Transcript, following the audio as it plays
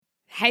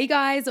Hey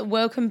guys,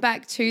 welcome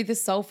back to the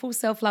Soulful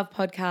Self-Love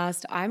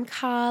Podcast. I'm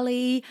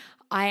Carly.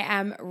 I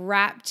am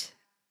wrapped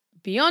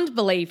beyond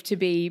belief to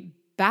be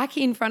back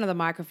in front of the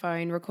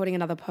microphone recording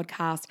another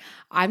podcast.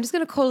 I'm just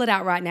going to call it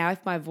out right now.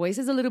 If my voice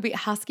is a little bit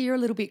husky or a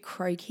little bit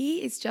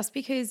croaky, it's just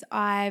because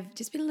I've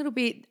just been a little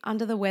bit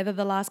under the weather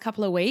the last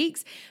couple of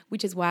weeks,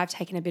 which is why I've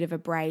taken a bit of a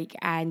break,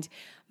 and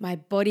my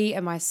body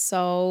and my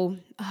soul,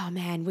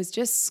 was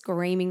just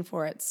screaming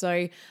for it.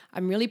 So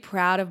I'm really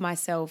proud of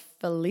myself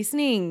for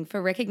listening,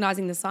 for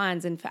recognizing the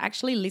signs, and for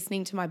actually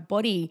listening to my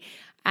body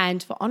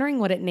and for honoring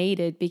what it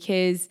needed,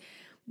 because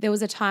there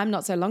was a time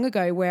not so long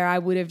ago where I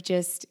would have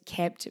just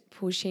kept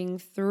pushing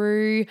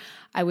through.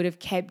 I would have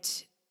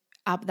kept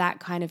up that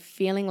kind of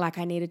feeling like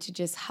I needed to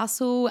just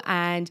hustle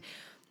and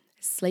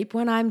sleep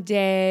when I'm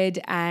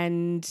dead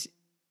and,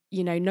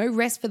 no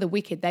rest for the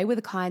wicked. They were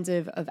the kinds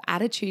of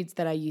attitudes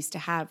that I used to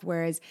have.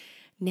 Whereas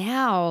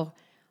now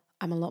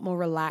I'm a lot more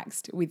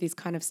relaxed with this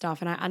kind of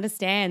stuff. And I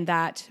understand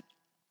that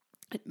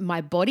my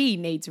body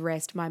needs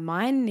rest, my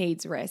mind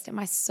needs rest, and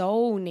my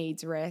soul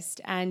needs rest.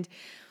 And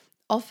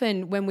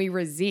often when we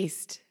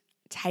resist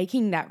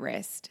taking that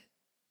rest,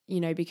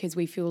 because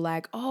we feel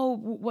like,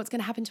 what's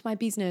going to happen to my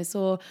business,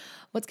 or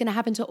what's going to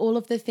happen to all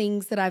of the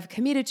things that I've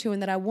committed to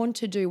and that I want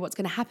to do, what's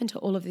going to happen to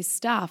all of this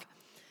stuff.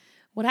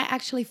 What I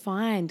actually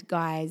find,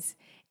 guys,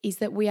 is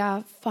that we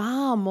are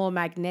far more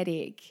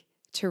magnetic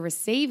to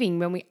receiving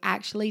when we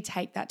actually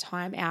take that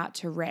time out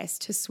to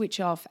rest, to switch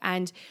off.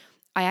 And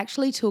I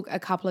actually took a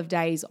couple of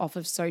days off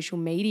of social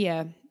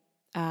media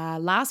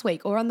last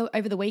week, or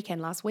over the weekend,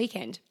 last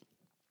weekend.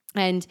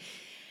 And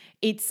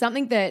it's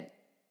something that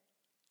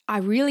I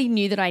really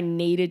knew that I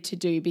needed to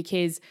do,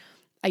 because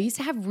I used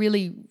to have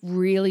really,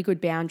 really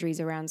good boundaries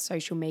around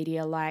social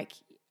media. Like,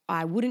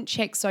 I wouldn't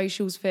check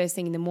socials first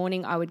thing in the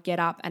morning. I would get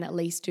up and at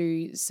least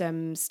do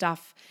some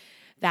stuff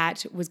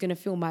that was going to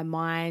fill my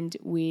mind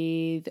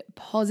with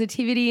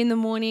positivity in the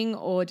morning,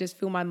 or just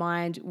fill my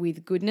mind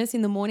with goodness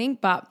in the morning.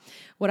 But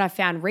what I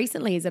found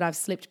recently is that I've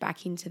slipped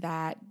back into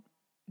that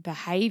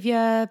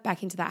behavior,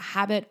 back into that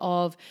habit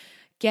of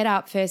get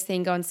up first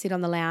thing, go and sit on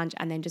the lounge,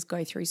 and then just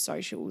go through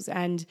socials.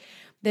 And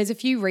there's a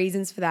few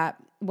reasons for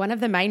that. One of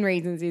the main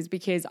reasons is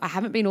because I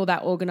haven't been all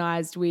that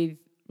organized with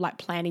like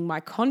planning my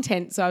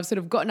content. So I've sort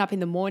of gotten up in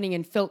the morning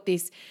and felt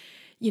this,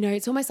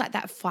 it's almost like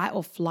that fight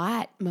or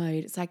flight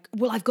mode. It's like,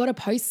 well, I've got to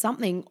post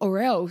something or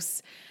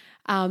else.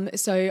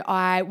 So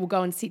I will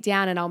go and sit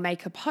down and I'll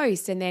make a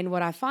post. And then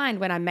what I find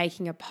when I'm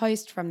making a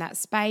post from that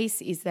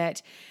space is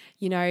that,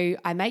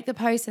 I make the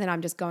post and then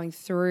I'm just going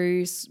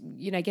through,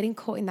 getting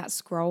caught in that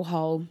scroll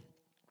hole.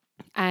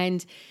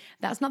 And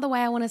that's not the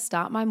way I want to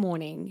start my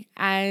morning.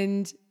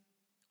 And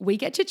we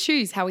get to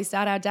choose how we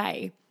start our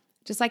day.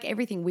 Just like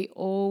everything, we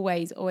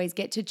always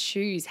get to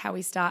choose how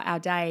we start our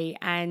day.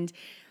 And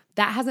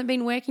that hasn't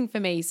been working for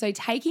me. So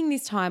taking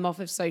this time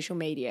off of social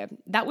media,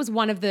 that was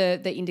one of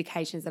the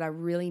indications that I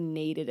really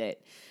needed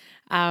it.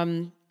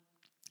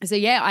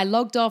 I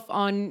logged off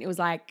on,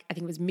 I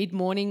think it was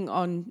mid-morning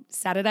on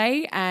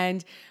Saturday,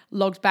 and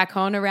logged back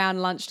on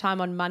around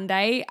lunchtime on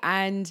Monday.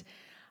 And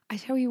I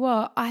tell you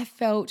what, I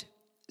felt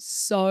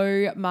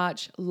so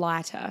much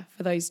lighter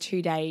for those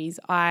 2 days.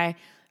 I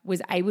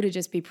was able to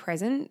just be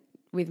present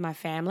with my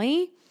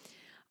family.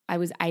 I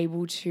was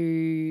able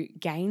to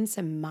gain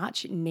some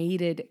much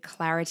needed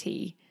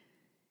clarity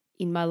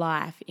in my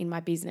life, in my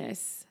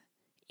business,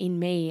 in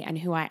me and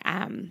who I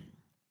am,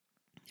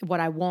 what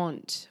I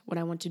want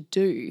to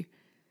do.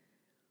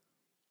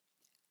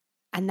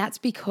 And that's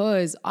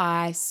because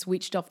I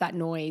switched off that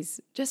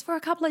noise just for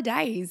a couple of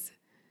days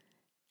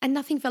and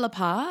nothing fell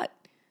apart.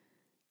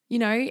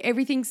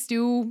 Everything's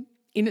still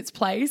in its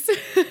place.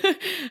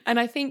 And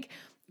I think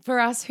for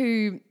us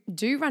who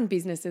do run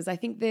businesses, I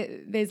think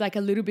that there's like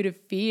a little bit of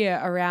fear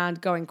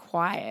around going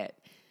quiet.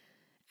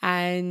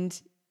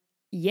 And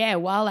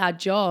while our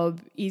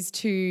job is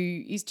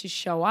to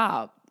show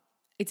up,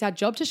 it's our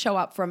job to show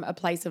up from a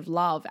place of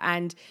love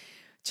and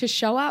to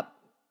show up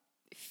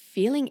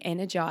feeling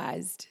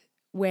energized.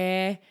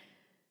 We're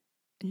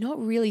not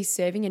really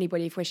serving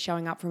anybody if we're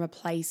showing up from a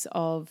place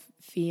of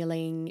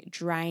feeling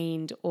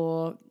drained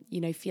or,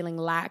 feeling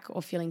lack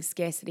or feeling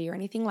scarcity or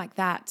anything like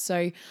that.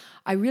 So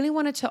I really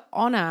wanted to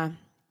honor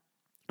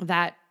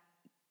that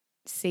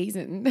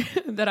season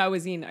that I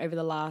was in over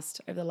the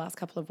last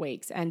couple of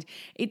weeks, and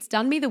it's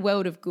done me the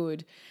world of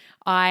good.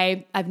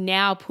 I've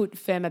now put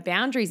firmer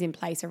boundaries in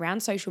place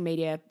around social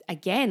media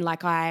again.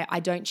 Like I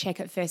don't check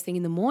it first thing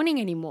in the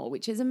morning anymore,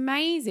 which is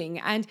amazing.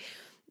 And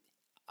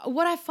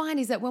what I find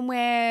is that when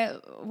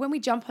we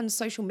jump on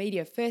social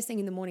media first thing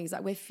in the morning, is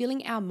like we're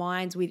filling our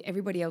minds with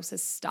everybody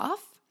else's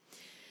stuff.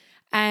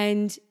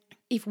 And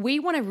if we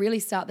want to really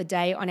start the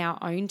day on our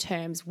own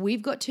terms,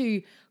 we've got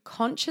to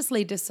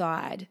consciously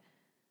decide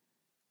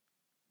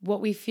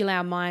what we fill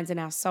our minds and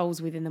our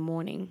souls with in the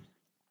morning.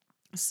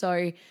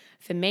 So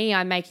for me,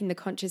 I'm making the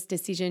conscious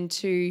decision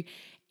to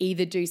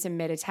either do some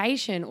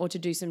meditation or to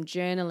do some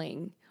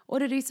journaling or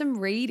to do some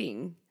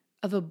reading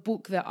of a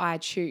book that I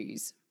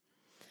choose.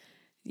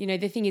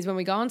 the thing is when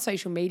we go on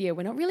social media,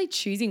 we're not really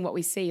choosing what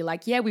we see.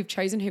 Like, yeah, we've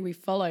chosen who we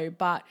follow,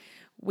 but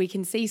we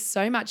can see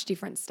so much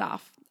different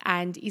stuff.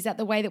 And is that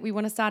the way that we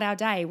want to start our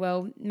day?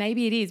 Well,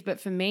 maybe it is, but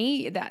for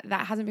me, that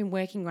hasn't been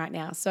working right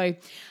now. So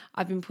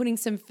I've been putting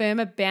some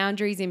firmer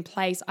boundaries in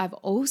place. I've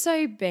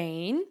also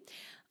been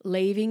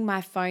leaving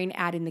my phone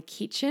out in the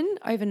kitchen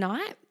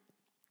overnight,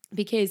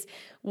 because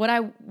what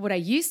I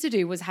used to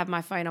do was have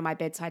my phone on my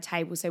bedside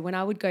table. So when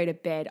I would go to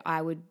bed,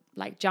 I would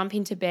like jump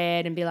into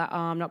bed and be like, oh,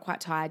 I'm not quite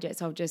tired yet,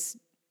 so I'll just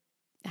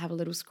have a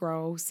little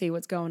scroll, see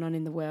what's going on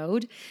in the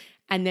world.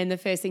 And then the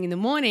first thing in the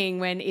morning,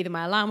 when either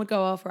my alarm would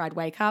go off or I'd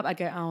wake up, I'd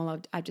go,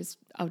 oh,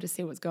 I'll just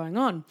see what's going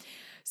on.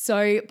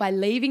 So by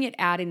leaving it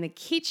out in the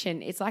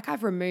kitchen, it's like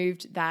I've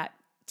removed that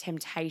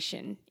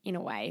temptation in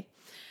a way.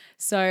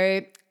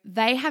 So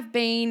they have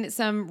been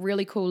some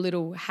really cool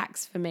little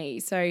hacks for me.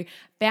 So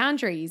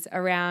boundaries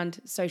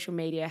around social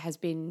media has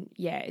been,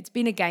 it's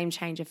been a game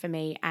changer for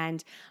me.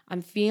 And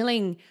I'm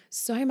feeling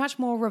so much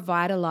more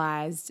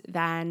revitalized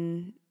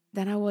than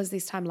I was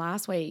this time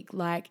last week.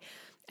 Like,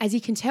 as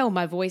you can tell,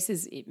 my voice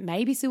is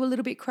maybe still a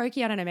little bit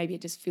croaky. I don't know, maybe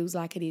it just feels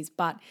like it is.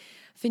 But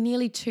for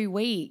nearly 2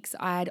 weeks,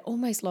 I'd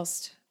almost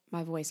lost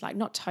my voice. Like,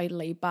 not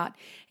totally, but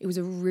it was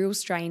a real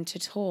strain to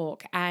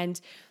talk. And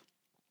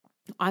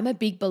I'm a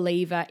big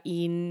believer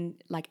in,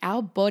 like,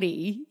 our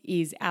body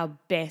is our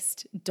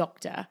best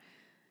doctor.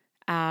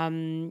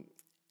 And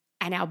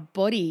our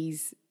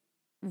bodies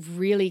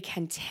really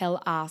can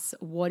tell us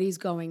what is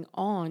going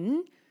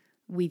on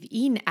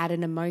within at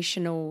an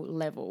emotional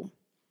level.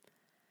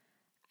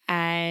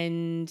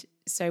 And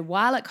so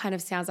while it kind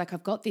of sounds like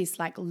I've got this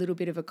like little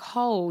bit of a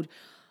cold,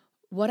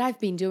 what I've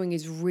been doing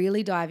is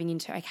really diving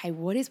into, okay,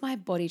 what is my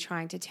body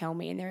trying to tell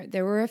me? And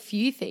there were a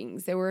few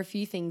things. There were a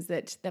few things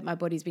that my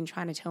body's been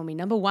trying to tell me.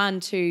 Number one,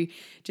 to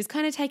just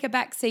kind of take a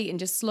back seat and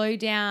just slow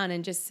down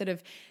and just sort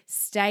of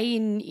stay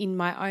in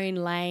my own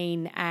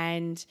lane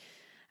and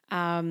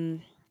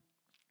and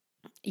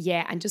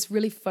just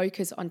really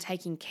focus on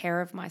taking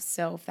care of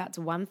myself. That's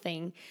one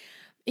thing.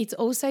 It's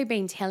also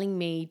been telling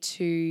me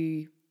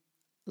to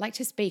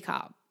speak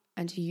up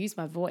and to use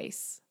my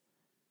voice,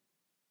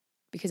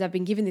 because I've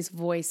been given this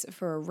voice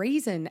for a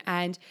reason,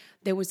 and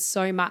there was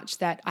so much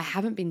that I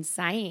haven't been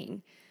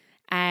saying.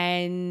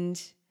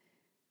 And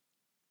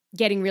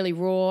getting really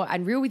raw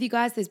and real with you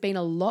guys, there's been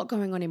a lot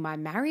going on in my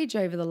marriage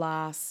over the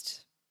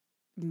last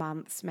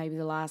months, maybe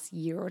the last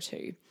year or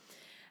two.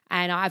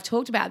 And I've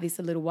talked about this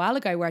a little while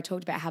ago, where I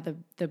talked about how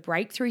the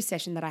breakthrough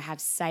session that I have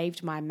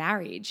saved my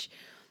marriage.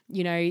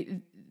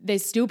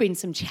 There's still been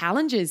some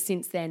challenges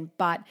since then,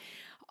 but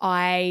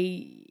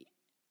I've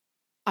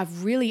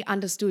really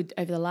understood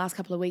over the last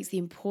couple of weeks the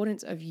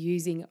importance of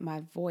using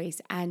my voice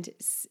and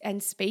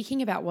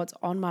speaking about what's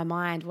on my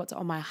mind, what's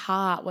on my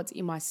heart, what's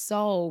in my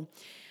soul,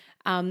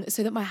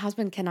 so that my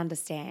husband can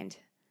understand,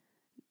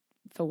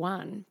 for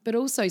one, but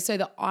also so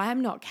that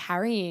I'm not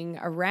carrying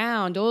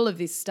around all of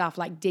this stuff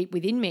like deep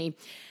within me,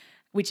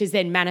 which is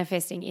then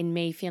manifesting in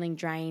me feeling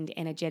drained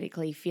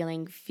energetically,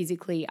 feeling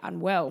physically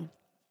unwell.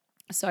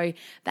 So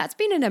that's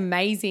been an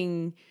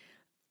amazing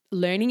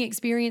learning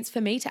experience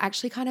for me, to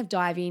actually kind of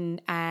dive in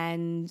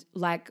and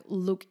like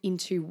look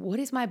into what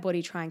is my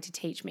body trying to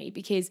teach me.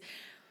 Because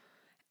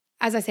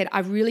as I said, I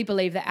really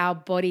believe that our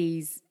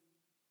bodies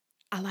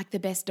are like the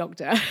best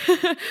doctor.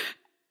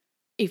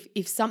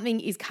 If something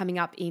is coming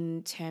up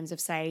in terms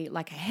of, say,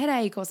 like a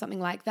headache or something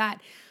like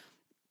that,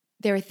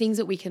 there are things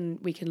that we can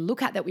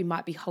look at that we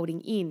might be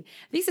holding in.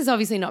 This is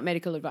obviously not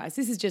medical advice.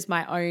 This is just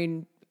my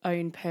own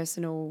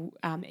personal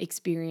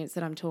experience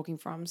that I'm talking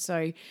from.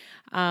 So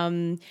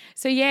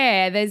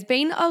yeah, there's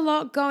been a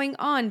lot going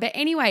on. But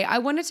anyway, I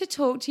wanted to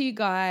talk to you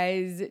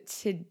guys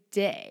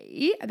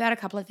today about a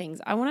couple of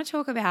things. I want to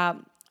talk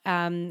about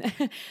a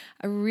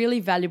really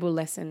valuable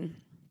lesson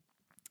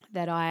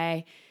that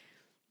I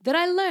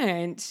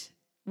learned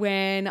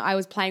when I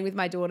was playing with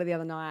my daughter the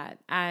other night.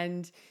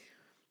 And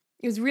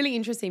it was really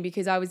interesting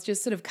because I was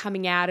just sort of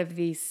coming out of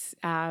this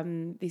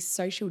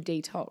social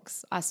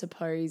detox, I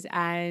suppose,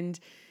 and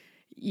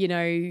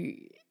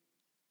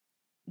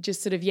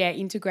just sort of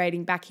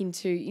integrating back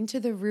into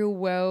the real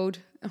world.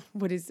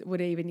 What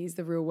even is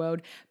the real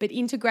world? But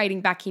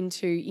integrating back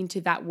into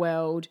that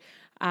world.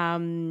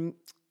 And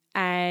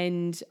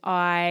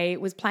I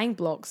was playing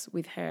blocks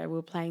with her. We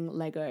were playing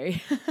Lego,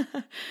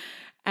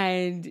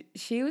 and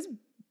she was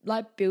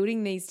like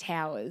building these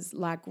towers,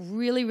 like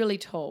really, really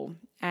tall.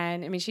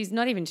 And I mean, she's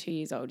not even 2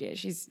 years old yet.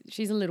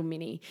 She's a little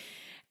mini.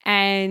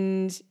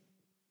 And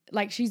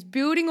like she's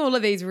building all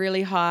of these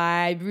really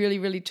high, really,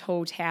 really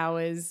tall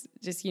towers,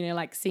 just,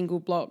 like single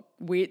block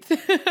width.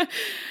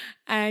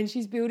 And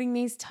she's building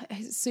these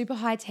super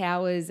high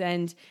towers,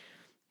 and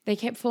they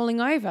kept falling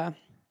over.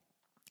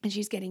 And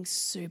she's getting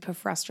super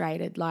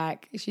frustrated.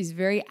 Like, she's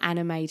very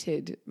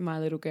animated, my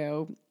little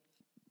girl.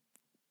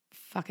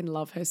 Fucking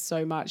love her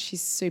so much.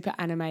 She's super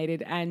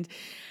animated, and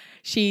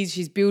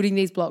she's building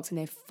these blocks and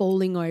they're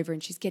falling over,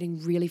 and she's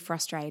getting really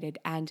frustrated.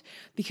 And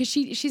because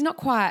she's not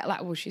quite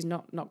like, well, she's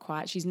not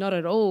quite, she's not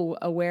at all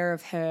aware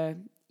of her,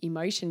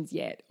 emotions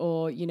yet.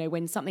 Or,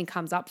 when something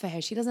comes up for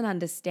her, she doesn't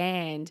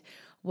understand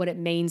what it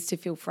means to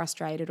feel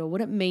frustrated or what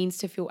it means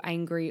to feel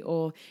angry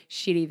or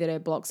shitty that her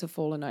blocks have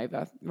fallen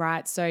over,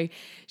 right? So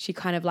she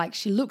kind of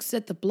she looks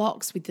at the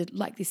blocks with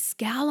this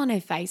scowl on her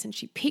face, and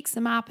she picks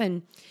them up,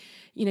 and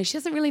she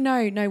doesn't really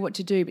know what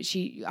to do, but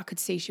I could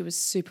see she was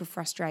super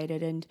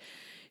frustrated, and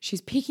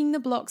she's picking the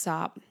blocks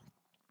up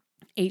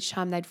each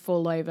time they'd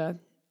fall over.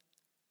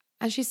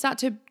 And she'd start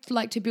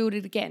to build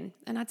it again.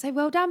 And I'd say,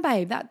 well done,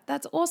 babe.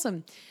 That's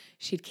awesome.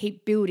 She'd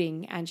keep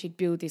building, and she'd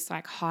build this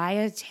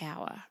higher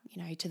tower,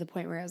 to the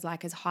point where it was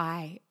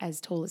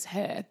as tall as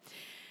her.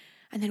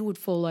 And then it would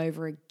fall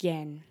over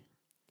again.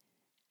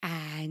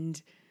 And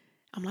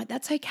I'm like,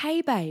 that's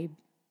okay, babe.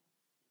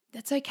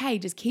 That's okay.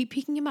 Just keep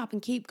picking him up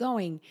and keep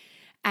going.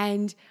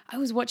 And I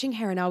was watching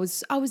her, and I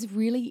was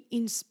really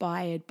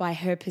inspired by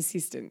her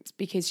persistence,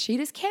 because she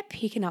just kept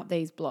picking up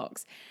these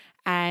blocks.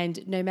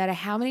 And no matter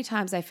how many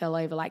times they fell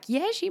over,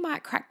 she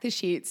might crack the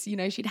shits,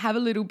 she'd have a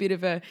little bit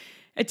of a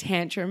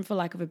tantrum, for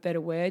lack of a better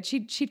word.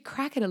 She'd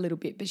crack it a little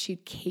bit, but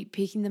she'd keep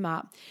picking them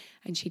up,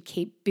 and she'd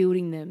keep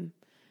building them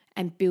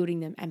and building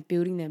them and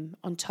building them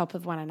on top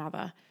of one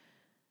another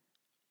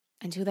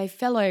until they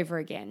fell over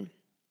again.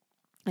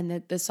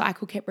 And the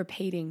cycle kept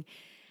repeating.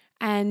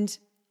 And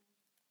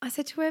I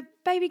said to her,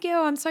 baby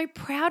girl, I'm so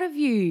proud of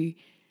you.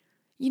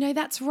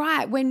 That's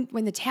right. When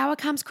the tower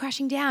comes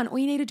crashing down, all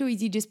you need to do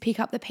is you just pick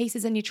up the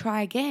pieces and you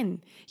try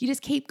again. You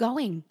just keep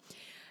going.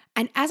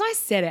 And as I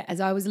said it,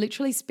 as I was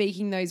literally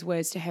speaking those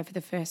words to her for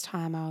the first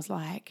time, I was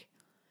like,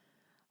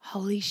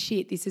 holy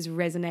shit, this is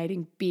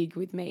resonating big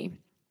with me.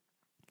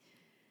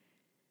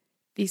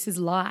 This is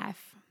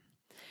life.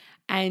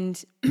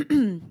 And,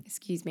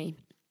 excuse me,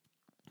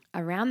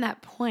 around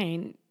that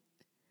point,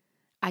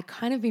 I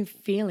kind of been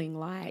feeling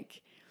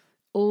like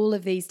all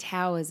of these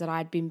towers that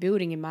I'd been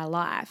building in my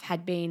life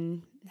had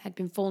been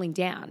falling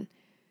down,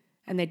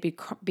 and they'd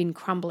been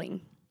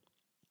crumbling,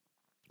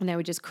 and they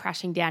were just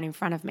crashing down in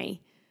front of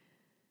me.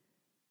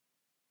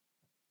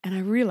 And I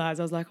realized,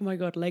 I was like, oh my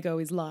God, Lego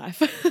is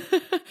life.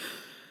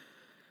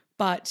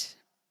 But,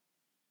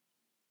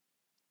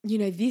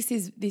 this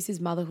is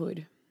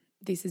motherhood.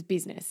 This is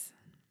business.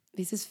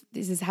 This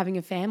is having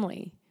a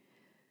family.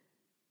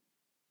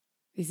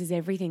 This is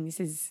everything. This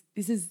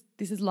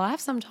is life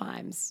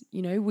sometimes.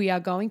 We are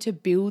going to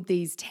build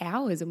these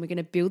towers, and we're going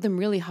to build them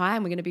really high,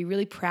 and we're going to be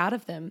really proud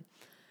of them.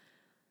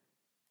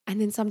 And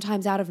then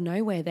sometimes out of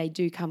nowhere, they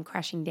do come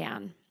crashing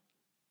down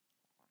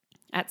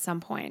at some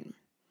point.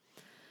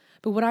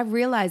 But what I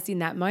realized in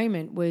that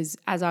moment was,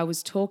 as I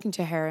was talking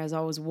to her, as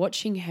I was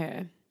watching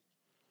her,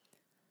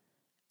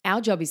 our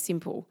job is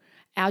simple.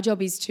 Our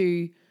job is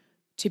to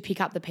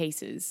pick up the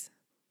pieces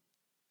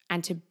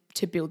and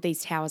to build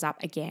these towers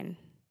up again.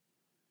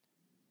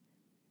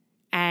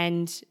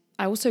 And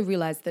I also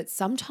realized that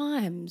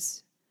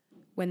sometimes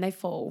when they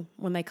fall,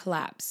 when they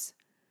collapse,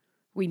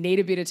 we need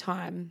a bit of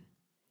time.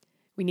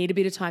 We need a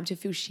bit of time to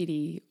feel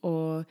shitty,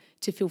 or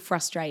to feel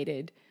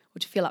frustrated, or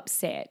to feel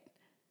upset,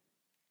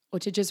 or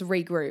to just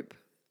regroup,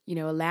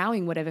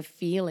 allowing whatever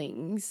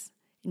feelings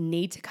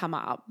need to come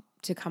up.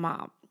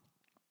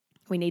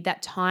 We need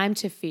that time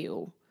to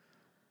feel,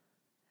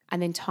 and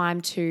then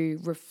time to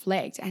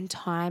reflect, and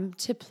time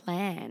to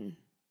plan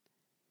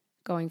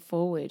going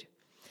forward.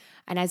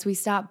 And as we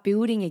start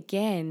building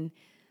again,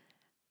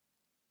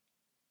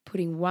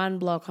 putting one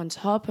block on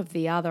top of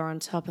the other, on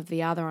top of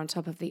the other, on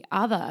top of the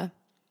other,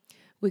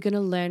 we're going to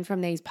learn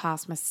from these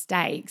past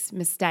mistakes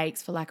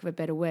for lack of a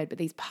better word, but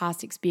these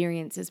past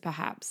experiences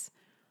perhaps.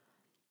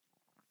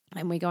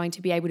 And we're going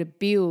to be able to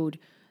build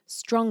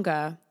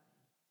stronger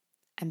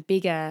and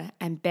bigger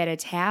and better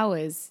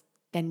towers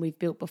than we've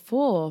built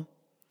before.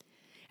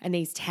 And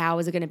these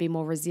towers are going to be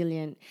more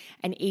resilient.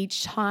 And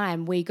each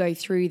time we go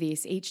through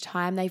this, each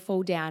time they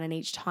fall down, and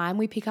each time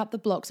we pick up the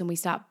blocks and we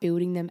start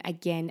building them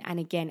again and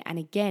again and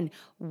again,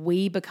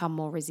 we become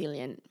more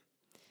resilient.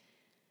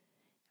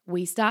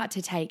 We start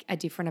to take a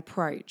different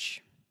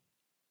approach.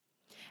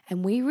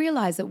 And we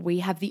realize that we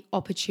have the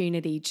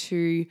opportunity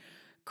to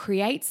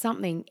create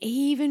something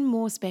even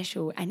more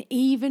special and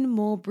even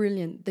more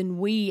brilliant than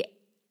we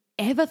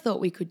ever thought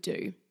we could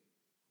do.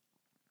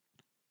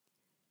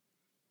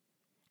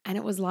 And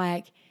it was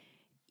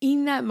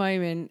in that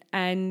moment,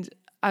 and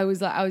I was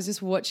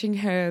just watching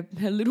her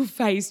little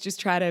face just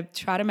try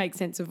to make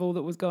sense of all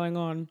that was going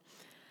on.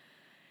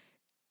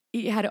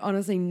 It had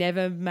honestly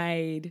never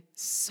made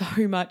so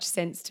much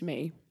sense to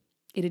me.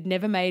 It had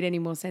never made any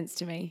more sense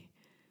to me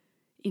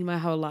in my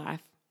whole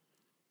life.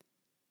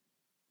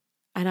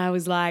 And I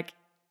was like,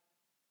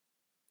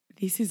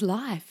 this is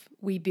life.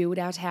 We build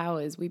our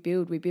towers. We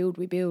build.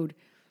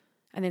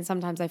 And then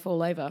sometimes they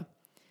fall over.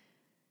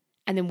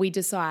 And then we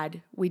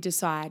decide,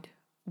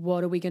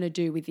 what are we going to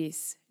do with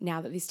this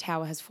now that this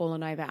tower has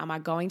fallen over? Am I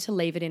going to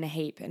leave it in a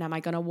heap, and am I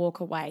going to walk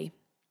away?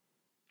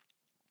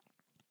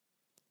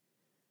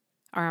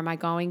 Or am I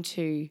going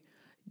to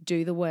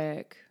do the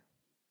work?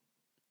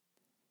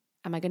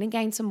 Am I going to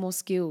gain some more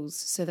skills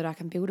so that I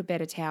can build a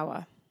better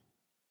tower?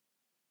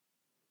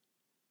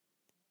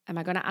 Am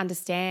I going to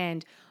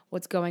understand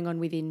what's going on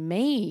within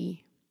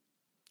me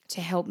to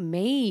help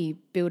me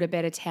build a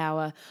better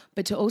tower,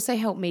 but to also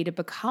help me to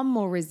become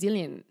more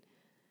resilient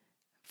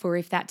for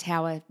if that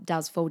tower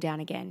does fall down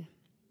again.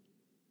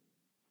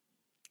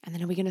 And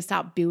then are we going to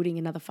start building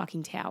another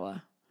fucking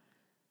tower?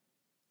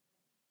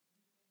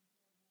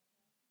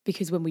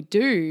 Because when we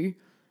do,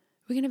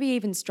 we're going to be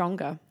even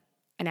stronger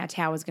and our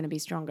tower's going to be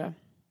stronger.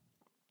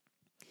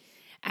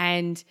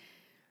 And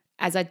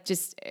as I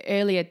just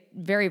earlier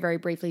very, very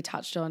briefly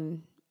touched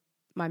on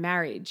my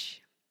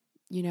marriage,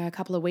 a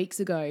couple of weeks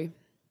ago,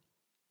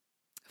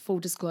 full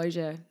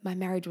disclosure, my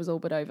marriage was all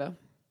but over.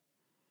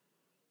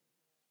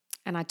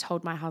 And I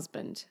told my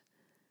husband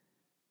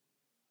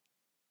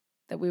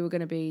that we were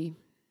going to be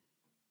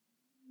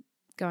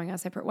going our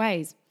separate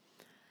ways.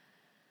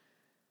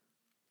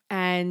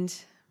 And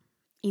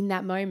in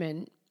that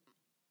moment,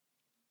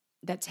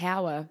 that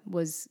tower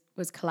was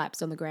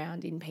collapsed on the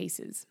ground in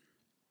pieces.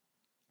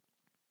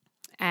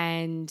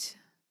 And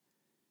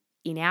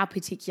in our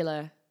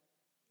particular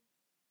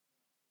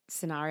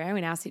scenario,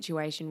 in our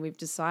situation, we've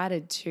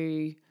decided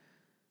to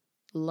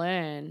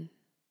learn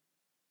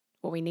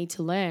what we need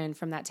to learn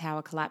from that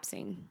tower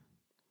collapsing.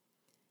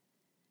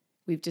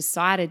 We've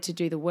decided to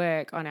do the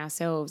work on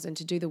ourselves and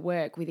to do the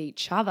work with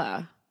each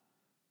other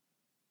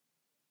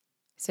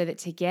so that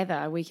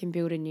together we can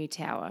build a new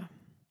tower.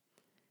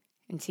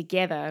 And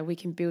together we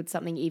can build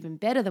something even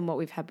better than what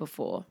we've had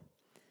before.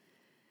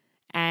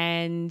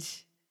 And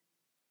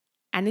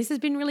this has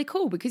been really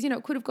cool because,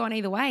 it could have gone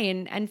either way.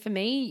 And for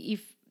me,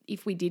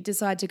 if we did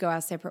decide to go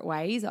our separate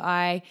ways,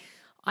 I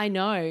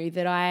know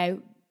that I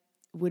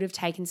would have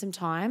taken some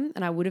time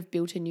and I would have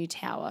built a new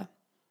tower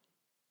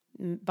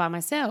by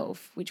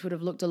myself, which would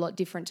have looked a lot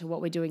different to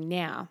what we're doing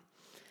now.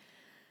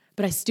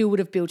 But I still would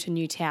have built a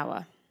new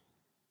tower.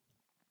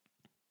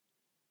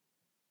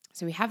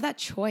 So we have that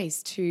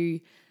choice to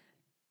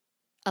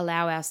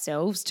allow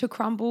ourselves to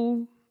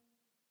crumble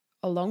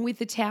along with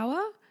the tower.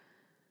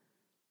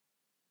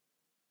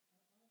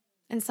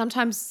 And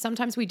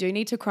sometimes we do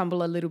need to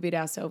crumble a little bit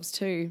ourselves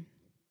too.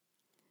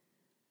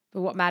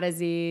 But what matters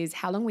is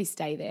how long we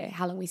stay there,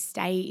 how long we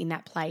stay in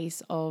that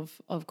place of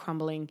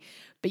crumbling.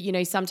 But,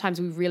 sometimes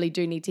we really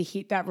do need to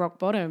hit that rock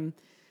bottom.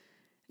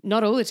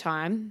 Not all the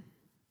time.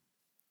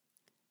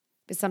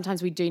 But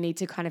sometimes we do need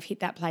to kind of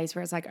hit that place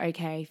where it's like,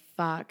 okay,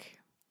 fuck.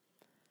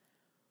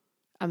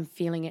 I'm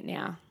feeling it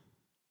now.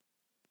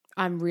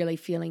 I'm really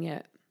feeling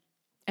it.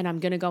 And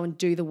I'm going to go and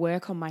do the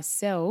work on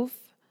myself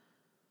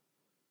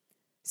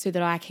so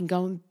that I can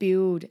go and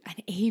build an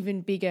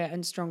even bigger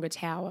and stronger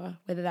tower,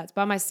 whether that's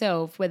by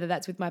myself, whether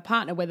that's with my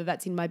partner, whether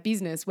that's in my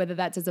business, whether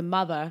that's as a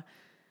mother,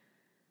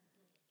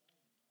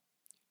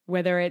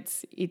 whether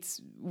it's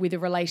with a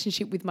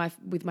relationship with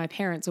my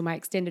parents or my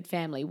extended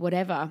family,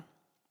 whatever.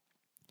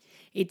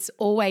 It's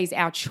always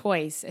our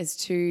choice as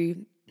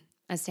to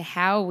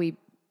how we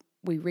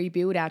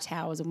rebuild our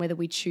towers and whether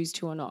we choose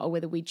to or not, or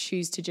whether we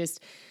choose to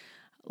just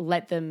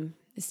let them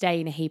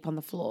stay in a heap on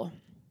the floor.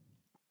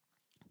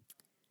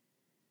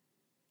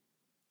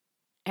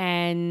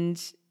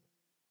 And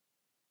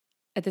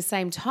at the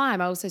same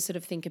time, I also sort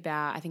of think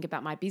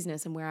about my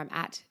business and where I'm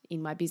at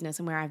in my business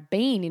and where I've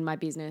been in my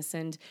business.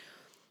 And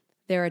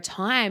there are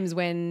times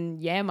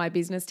when, my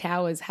business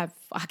towers have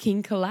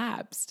fucking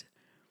collapsed.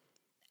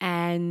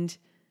 And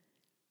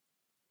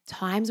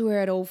times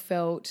where it all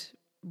felt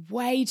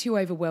way too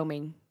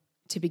overwhelming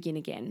to begin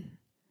again.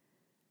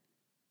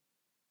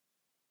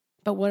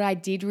 But what I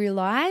did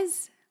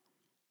realize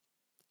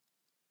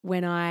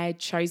when I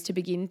chose to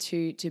begin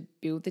to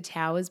build the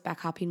towers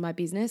back up in my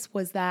business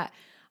was that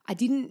it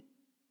didn't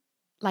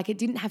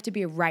have to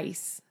be a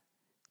race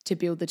to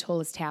build the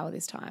tallest tower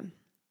this time.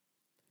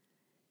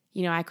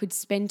 I could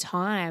spend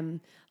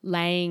time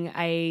laying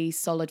a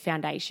solid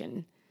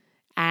foundation,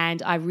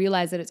 and I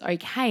realized that it's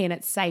okay and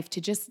it's safe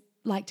to just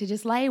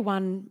lay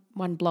one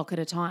block at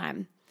a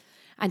time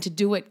and to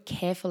do it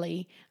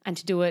carefully and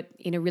to do it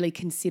in a really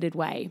considered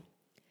way.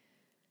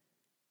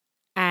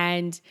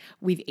 And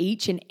with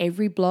each and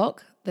every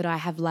block that I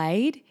have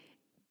laid,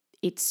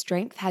 its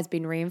strength has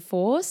been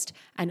reinforced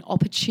and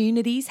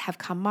opportunities have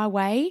come my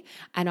way,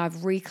 and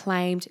I've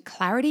reclaimed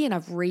clarity and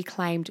I've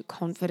reclaimed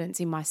confidence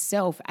in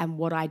myself and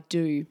what I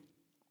do.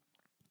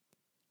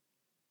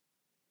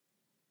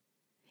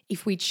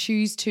 If we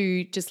choose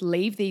to just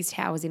leave these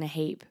towers in a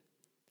heap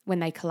when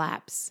they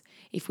collapse,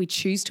 if we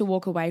choose to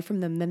walk away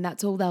from them, then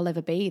that's all they'll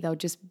ever be. They'll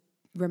just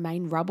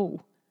remain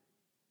rubble.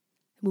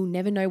 We'll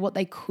never know what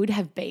they could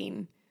have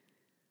been.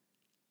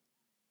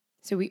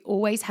 So we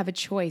always have a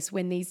choice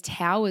when these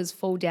towers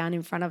fall down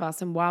in front of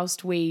us, and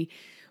whilst we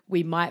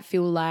might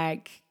feel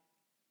like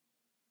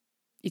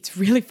it's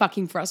really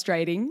fucking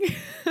frustrating.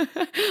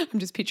 I'm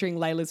just picturing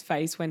Layla's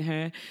face when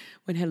her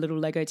little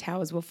Lego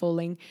towers were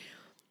falling.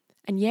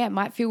 And it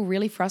might feel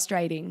really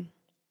frustrating,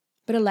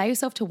 but allow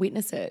yourself to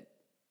witness it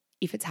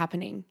if it's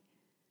happening.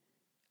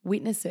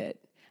 Witness it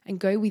and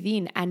go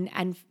within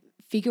and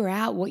figure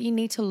out what you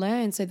need to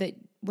learn so that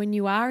when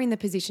you are in the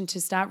position to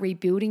start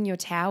rebuilding your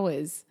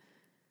towers,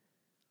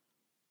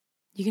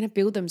 you're going to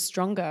build them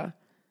stronger.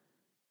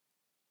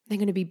 They're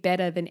going to be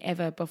better than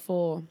ever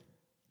before.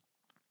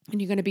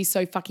 And you're going to be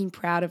so fucking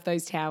proud of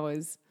those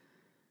towers.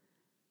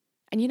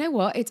 And you know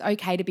what? It's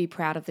okay to be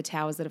proud of the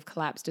towers that have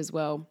collapsed as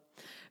well,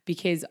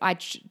 because I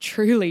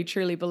truly,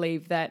 truly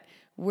believe that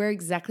we're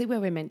exactly where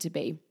we're meant to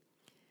be.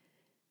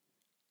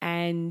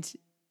 And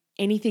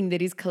anything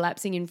that is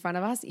collapsing in front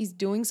of us is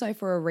doing so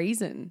for a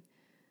reason.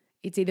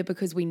 It's either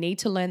because we need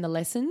to learn the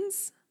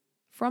lessons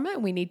from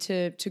it, we need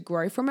to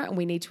grow from it, and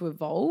we need to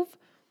evolve,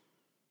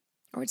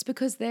 or it's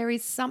because there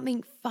is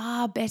something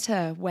far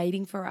better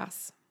waiting for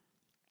us.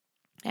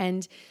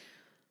 And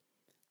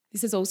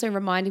this is also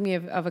reminding me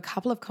of a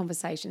couple of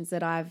conversations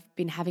that I've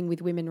been having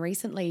with women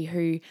recently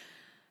who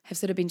have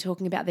sort of been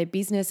talking about their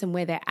business and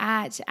where they're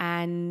at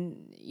and,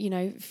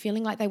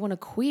 feeling like they want to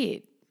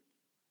quit.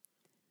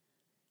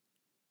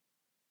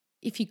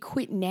 If you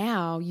quit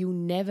now, you'll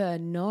never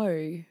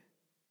know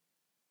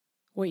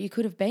what you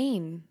could have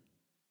been.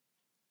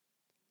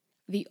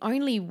 The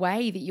only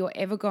way that you're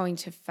ever going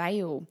to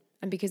fail,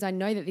 and because I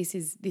know that this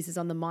is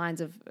on the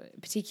minds of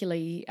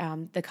particularly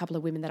the couple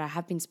of women that I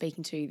have been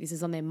speaking to, this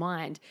is on their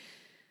mind,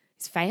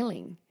 is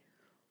failing.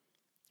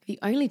 The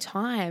only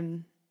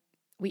time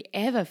we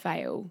ever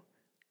fail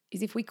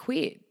is if we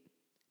quit.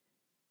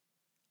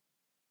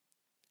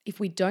 If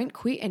we don't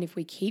quit and if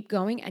we keep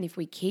going and if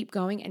we keep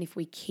going and if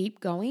we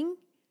keep going,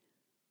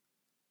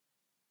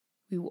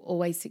 we will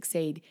always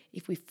succeed.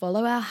 If we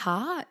follow our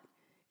heart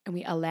and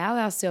we allow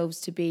ourselves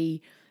to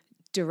be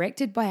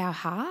directed by our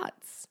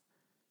hearts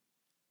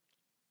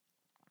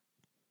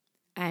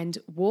and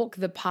walk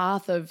the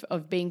path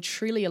of being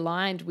truly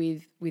aligned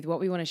with what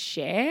we want to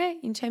share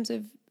in terms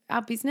of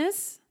our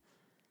business,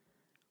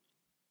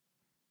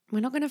 we're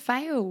not going to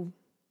fail.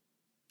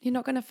 You're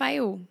not going to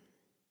fail.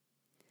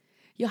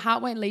 Your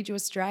heart won't lead you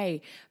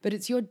astray, but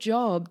it's your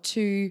job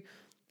to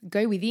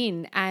go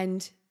within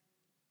and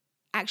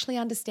actually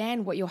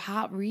understand what your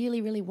heart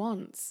really, really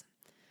wants.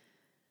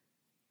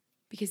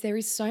 Because there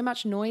is so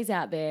much noise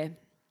out there.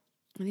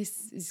 And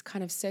this is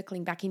kind of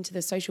circling back into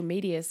the social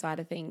media side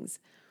of things.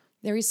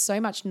 There is so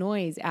much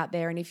noise out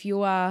there. And if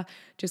you are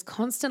just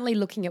constantly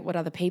looking at what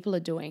other people are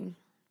doing,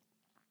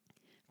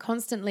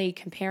 constantly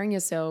comparing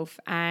yourself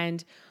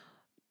and,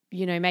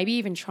 maybe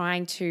even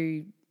trying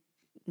to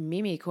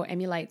mimic or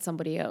emulate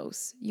somebody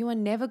else, you are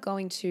never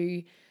going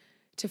to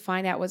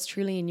find out what's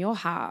truly in your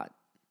heart.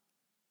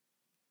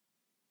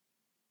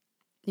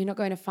 You're not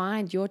going to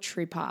find your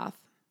true path.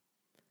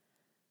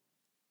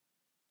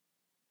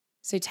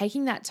 So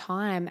taking that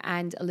time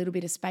and a little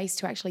bit of space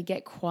to actually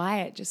get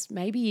quiet, just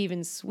maybe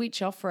even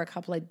switch off for a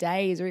couple of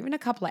days or even a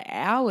couple of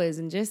hours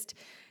and just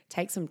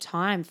take some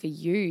time for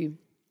you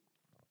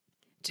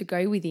to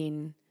go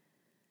within.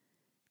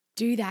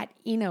 Do that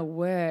inner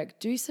work.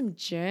 Do some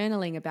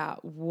journaling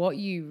about what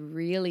you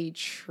really,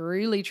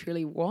 truly,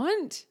 truly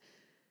want,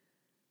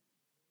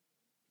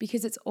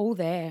 because it's all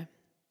there.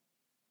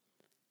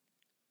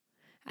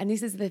 And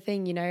this is the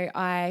thing,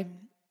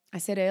 I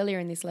said earlier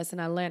in this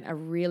lesson, I learned a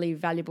really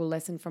valuable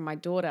lesson from my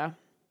daughter,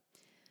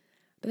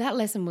 but that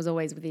lesson was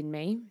always within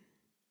me.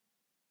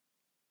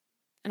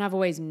 And I've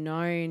always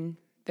known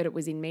that it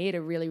was in me at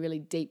a really, really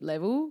deep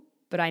level,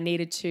 but I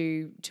needed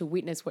to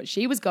witness what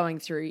she was going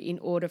through in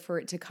order for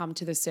it to come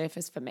to the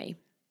surface for me.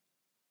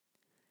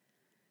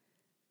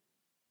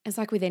 It's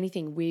like with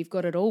anything, we've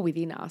got it all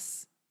within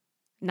us.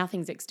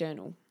 Nothing's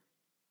external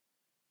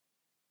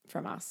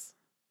from us.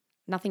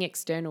 Nothing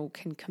external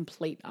can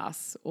complete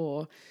us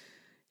or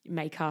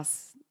make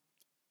us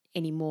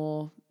any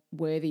more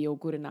worthy or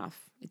good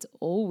enough. It's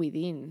all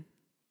within.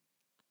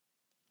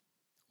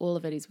 All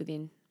of it is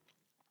within.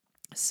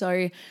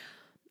 So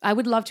I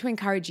would love to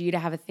encourage you to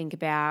have a think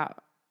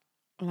about,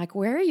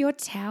 where are your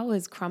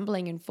towers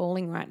crumbling and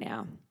falling right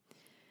now?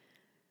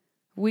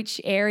 Which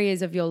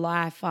areas of your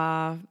life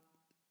are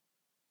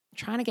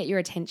trying to get your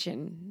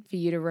attention for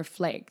you to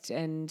reflect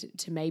and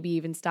to maybe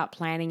even start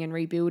planning and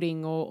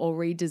rebuilding or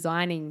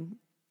redesigning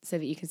so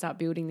that you can start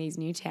building these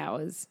new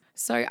towers?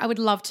 So I would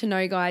love to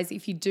know, guys,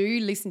 if you do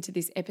listen to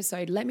this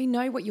episode, let me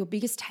know what your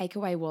biggest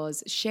takeaway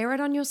was. Share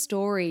it on your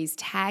stories.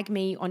 Tag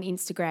me on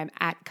Instagram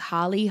at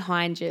Carly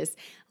Heinges.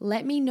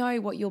 Let me know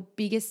what your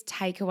biggest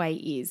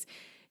takeaway is.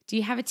 Do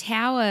you have a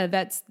tower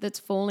that's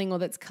falling or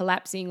that's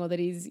collapsing or that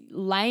is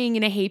laying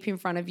in a heap in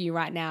front of you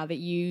right now that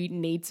you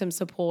need some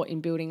support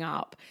in building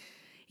up?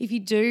 If you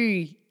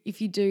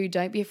do,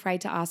 don't be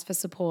afraid to ask for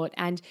support.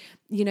 And,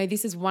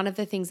 this is one of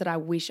the things that I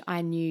wish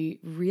I knew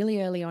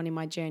really early on in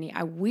my journey.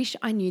 I wish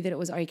I knew that it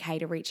was okay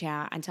to reach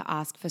out and to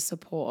ask for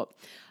support.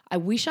 I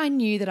wish I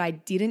knew that I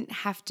didn't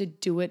have to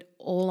do it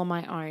all on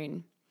my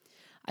own.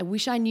 I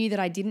wish I knew that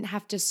I didn't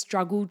have to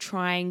struggle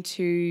trying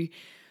to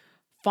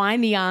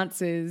find the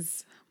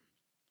answers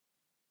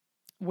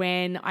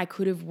when I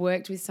could have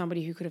worked with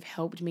somebody who could have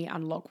helped me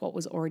unlock what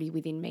was already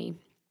within me.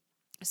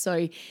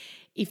 So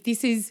if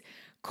this is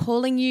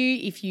calling you,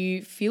 if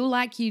you feel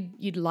like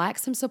you'd like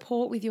some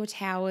support with your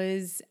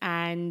towers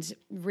and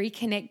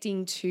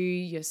reconnecting to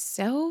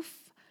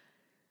yourself,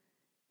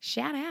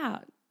 shout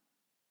out.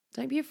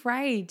 Don't be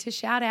afraid to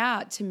shout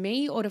out to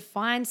me or to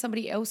find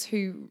somebody else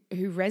who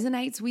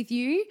resonates with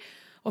you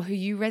or who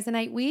you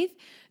resonate with,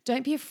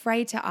 don't be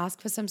afraid to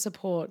ask for some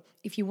support.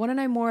 If you want to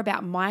know more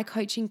about my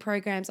coaching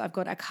programs, I've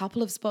got a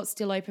couple of spots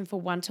still open for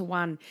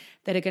one-to-one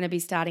that are going to be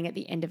starting at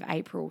the end of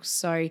April.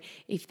 So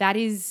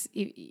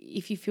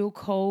if you feel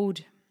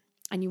called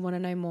and you want to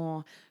know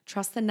more,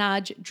 trust the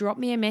nudge, drop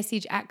me a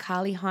message at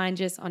Carly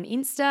Hinges on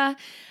Insta.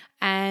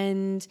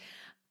 And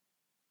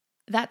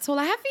that's all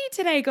I have for you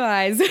today,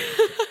 guys.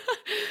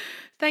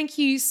 Thank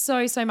you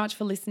so much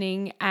for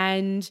listening.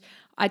 And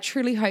I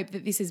truly hope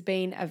that this has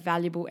been a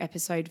valuable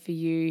episode for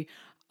you.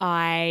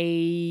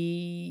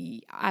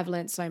 I've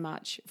learned so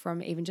much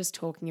from even just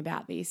talking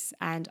about this,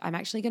 and I'm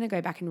actually going to go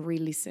back and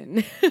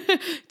re-listen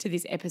to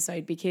this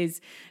episode,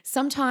 because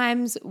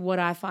sometimes what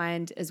I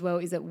find as well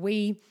is that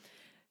we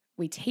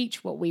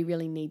teach what we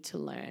really need to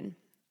learn.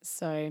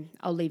 So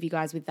I'll leave you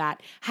guys with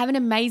that. Have an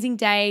amazing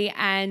day,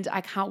 and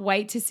I can't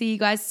wait to see you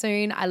guys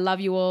soon. I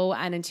love you all,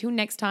 and until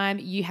next time,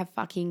 you have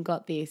fucking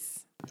got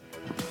this.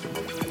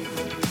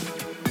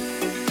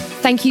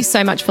 Thank you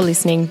so much for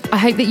listening. I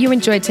hope that you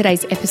enjoyed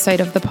today's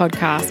episode of the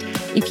podcast.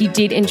 If you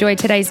did enjoy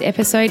today's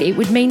episode, it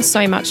would mean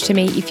so much to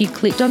me if you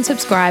clicked on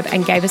subscribe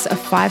and gave us a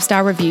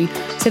 5-star review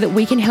so that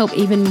we can help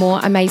even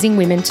more amazing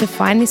women to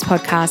find this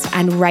podcast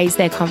and raise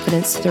their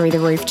confidence through the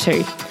roof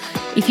too.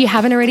 If you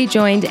haven't already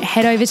joined,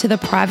 head over to the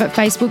private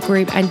Facebook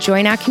group and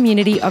join our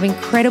community of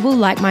incredible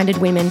like-minded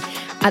women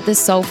at the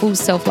Soulful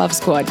Self-Love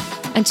Squad.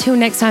 Until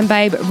next time,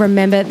 babe,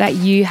 remember that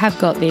you have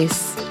got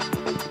this.